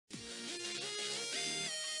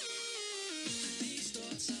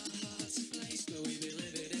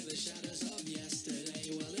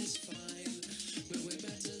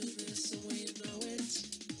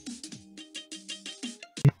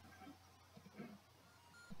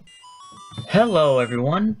Hello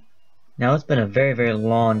everyone! Now it's been a very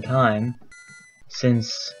long time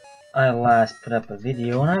since I last put up a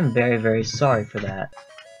video, and I'm very sorry for that.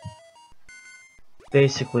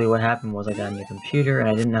 Basically what happened was I got a new computer and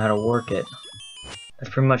I didn't know how to work it.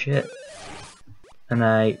 That's pretty much it. And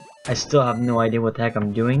I still have no idea what the heck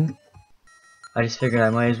I'm doing. I just figured I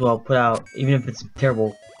might as well put out, even if it's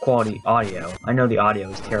terrible quality audio. I know the audio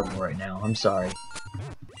is terrible right now, I'm sorry.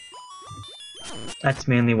 That's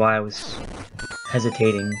mainly why I was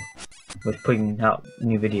hesitating with putting out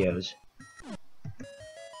new videos.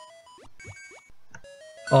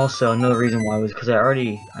 Also, another reason why was because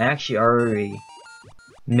I actually already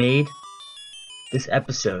made this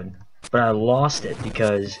episode, but I lost it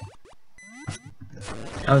because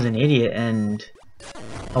I was an idiot and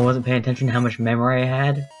I wasn't paying attention to how much memory I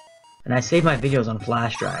had. And I saved my videos on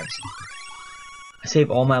flash drives. I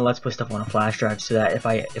save all my Let's Play stuff on a flash drive so that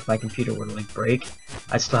if my computer were to like break,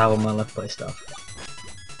 I'd still have all my Let's Play stuff.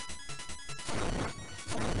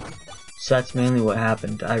 So that's mainly what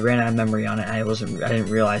happened. I ran out of memory on it. I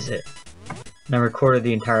didn't realize it. And I recorded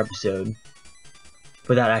the entire episode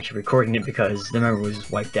without actually recording it because the memory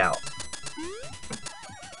was wiped out.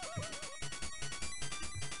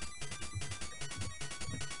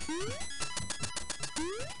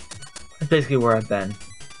 That's basically where I've been.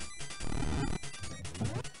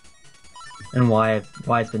 And why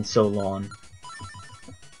it's been so long.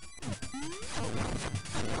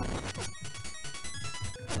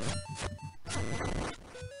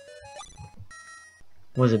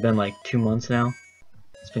 What has it been, like 2 months now?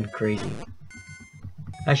 It's been crazy.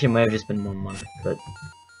 Actually, it might have just been 1 month, but...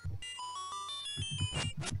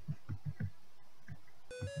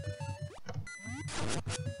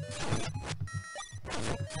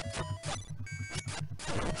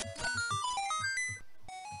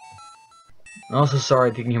 I'm also sorry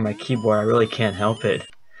if you can hear my keyboard, I really can't help it.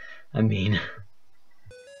 I mean...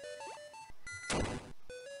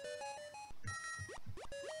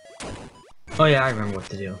 Oh yeah, I remember what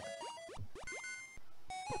to do.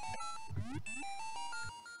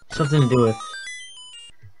 Something to do with...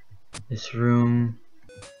 this room...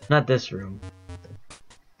 Not this room.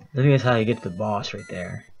 I think that's how you get to the boss right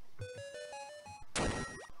there.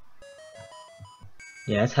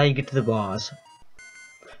 Yeah, that's how you get to the boss.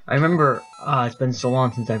 I remember, it's been so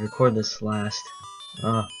long since I recorded this last.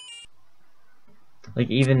 Like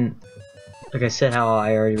I said how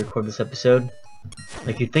I already recorded this episode.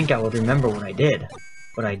 Like you'd think I would remember what I did,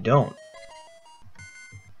 but I don't.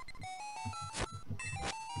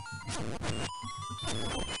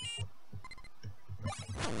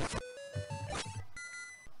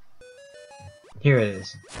 Here it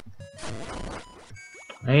is.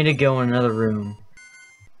 I need to go in another room.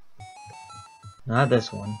 Not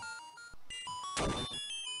this one.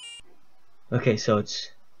 Okay, so it's...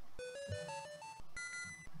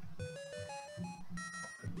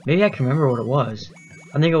 Maybe I can remember what it was.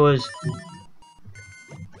 I think it was...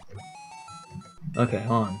 Okay,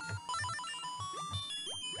 hold on.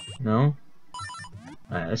 No?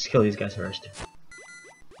 Alright, let's kill these guys first.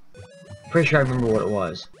 Pretty sure I remember what it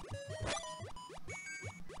was.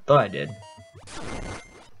 Thought I did.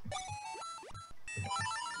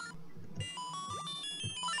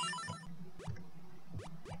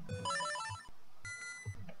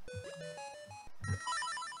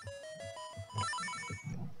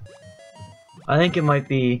 I think it might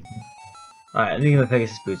be... Alright, let me get my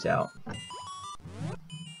Pegasus boots out.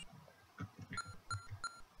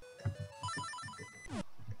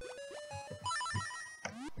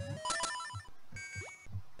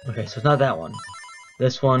 Okay, so it's not that one.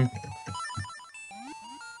 This one.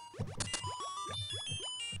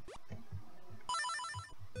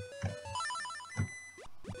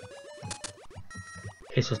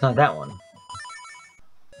 Okay, so it's not that one.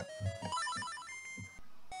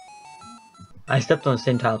 I stepped on the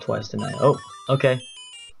same tile twice, didn't I? Oh, okay.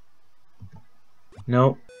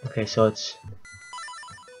 Nope. Okay, so it's...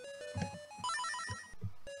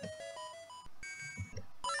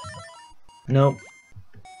 Nope.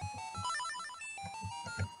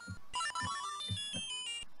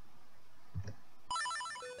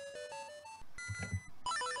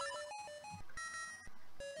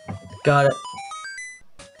 Got it.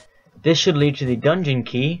 This should lead to the dungeon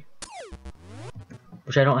key,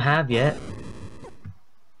 which I don't have yet.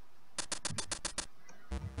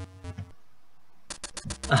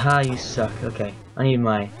 Aha, you suck. Okay, I need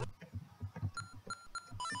my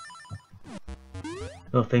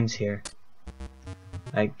little things here.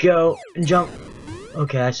 I go and jump.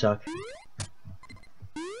 Okay, I suck.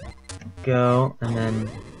 Go and then.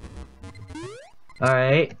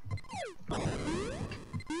 Alright.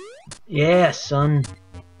 Yeah, son.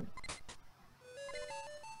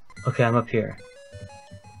 Okay, I'm up here.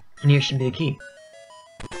 And here should be the key.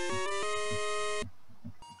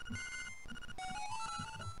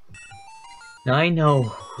 Now I know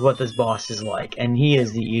what this boss is like, and he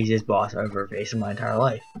is the easiest boss I've ever faced in my entire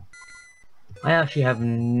life. I actually have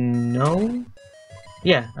no...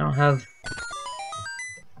 Yeah, I don't have...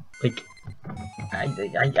 Like...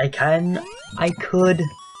 I could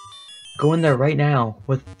go in there right now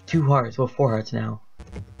with 2 hearts, well 4 hearts now.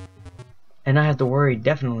 And not have to worry,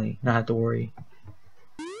 definitely not have to worry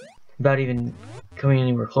about even coming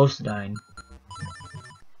anywhere close to dying.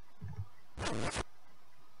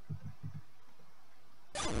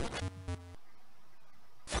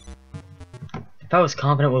 If I was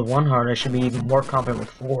confident with 1 heart, I should be even more confident with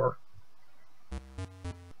 4.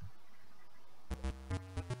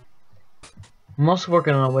 I'm also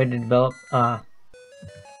working on a way to develop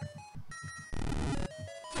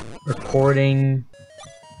recording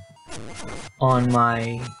on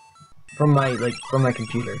from my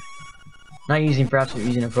computer. Not using Fraps, but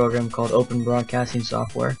using a program called Open Broadcasting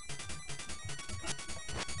Software.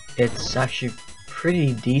 It's actually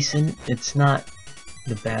pretty decent. It's not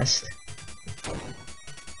the best.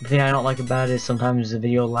 The thing I don't like about it is sometimes the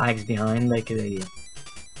video lags behind, like it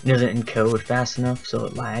doesn't encode fast enough, so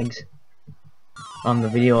it lags. On the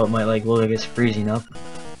video, it might like look like it's freezing up,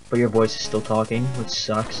 but your voice is still talking, which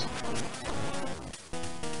sucks.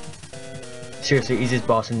 Seriously, easiest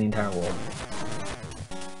boss in the entire world.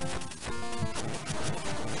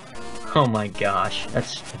 Oh my gosh,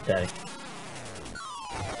 that's pathetic.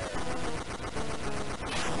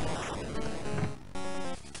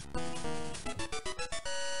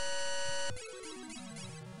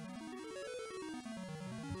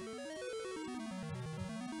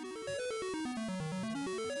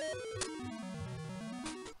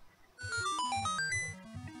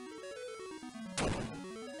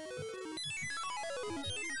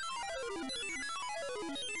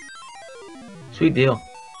 Sweet deal.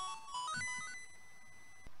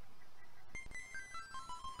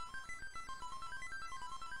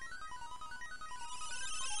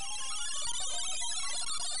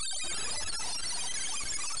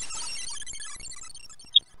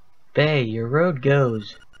 Bay, your road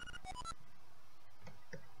goes.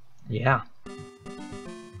 Yeah.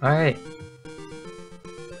 Alright.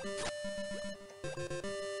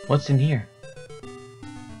 What's in here?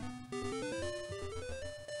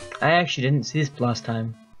 I actually didn't see this last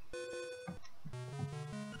time.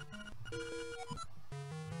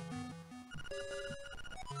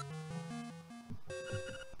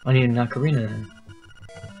 I need an ocarina then.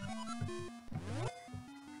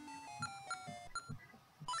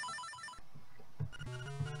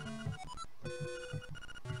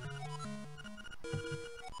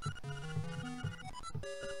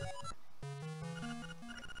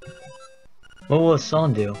 What will a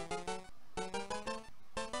song do?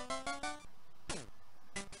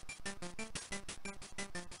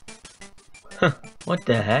 What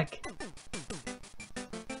the heck?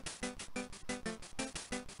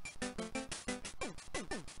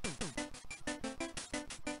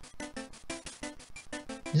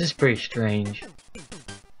 This is pretty strange.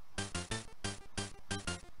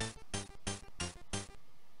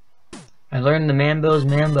 I learned the Mambo's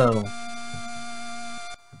Mambo.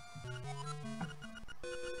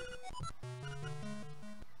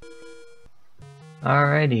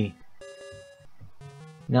 Alrighty.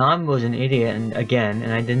 Now I was an idiot and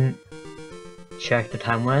I didn't check the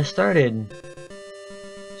time when I started.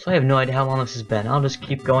 So I have no idea how long this has been. I'll just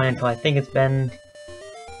keep going until I think it's been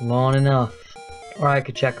long enough. Or I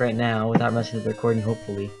could check right now without messing with the recording,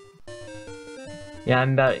 hopefully. Yeah,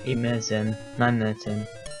 I'm about 8 minutes in. 9 minutes in.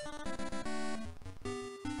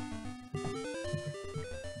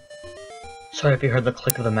 Sorry if you heard the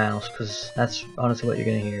click of the mouse, because that's honestly what you're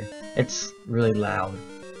gonna hear. It's really loud.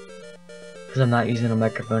 Because I'm not using a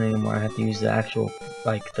microphone anymore, I have to use the actual,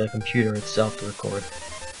 like, the computer itself to record.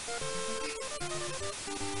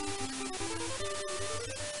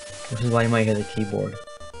 Which is why you might hear the keyboard.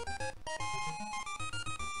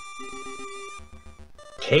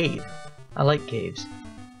 Cave! I like caves.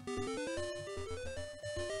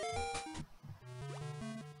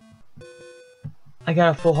 I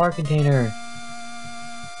got a full heart container!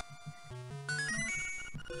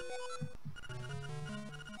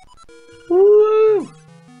 Woo!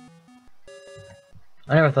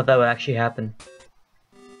 I never thought that would actually happen.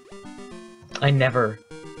 I never,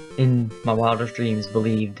 in my wildest dreams,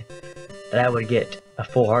 believed that I would get a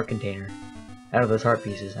full heart container out of those heart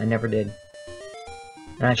pieces. I never did.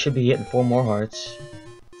 And I should be getting 4 more hearts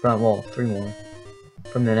from, well, 3 more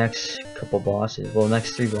from the next couple bosses. Well,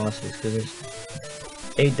 next 3 bosses, because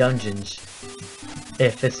there's 8 dungeons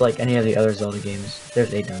If it's like any of the other Zelda games,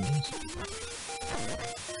 there's 8 dungeons.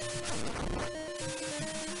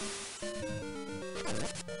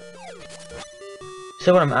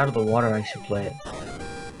 So when I'm out of the water, I should play it.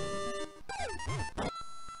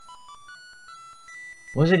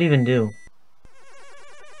 What does it even do?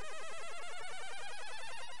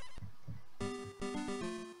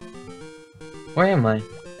 Where am I?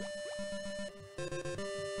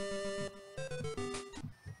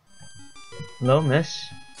 Hello, miss?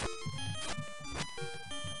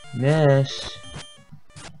 Miss?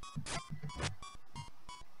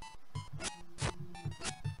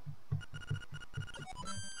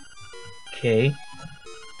 Okay.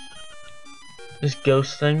 This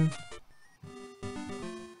ghost thing.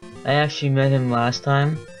 I actually met him last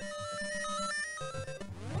time.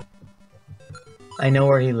 I know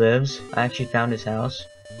where he lives. I actually found his house.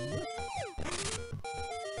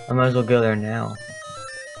 I might as well go there now.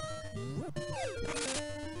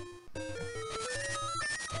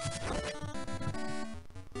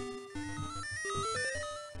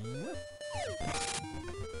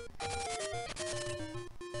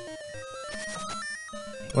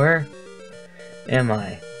 Where am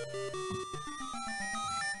I?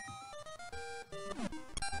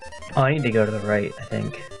 Oh, I need to go to the right, I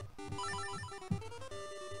think.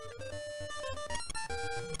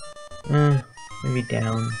 Maybe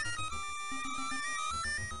down.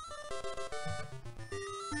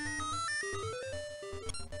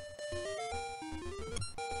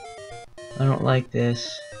 I don't like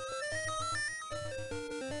this.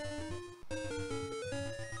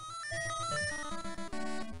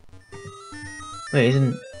 Wait,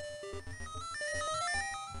 isn't...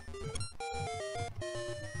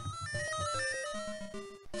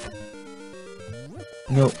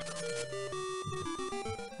 Nope.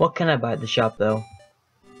 What can I buy at the shop, though?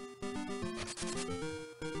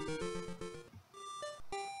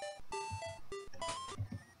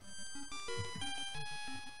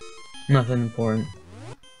 Nothing important.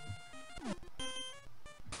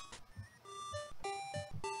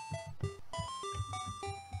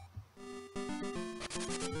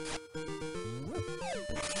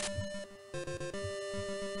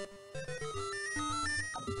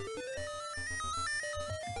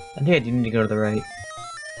 I think I do need to go to the right.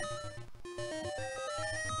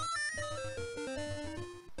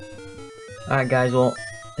 Alright guys, well,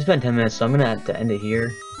 it's been 10 minutes, so I'm gonna have to end it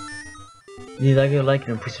here. If you like it,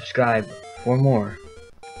 and please subscribe for more.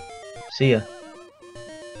 See ya.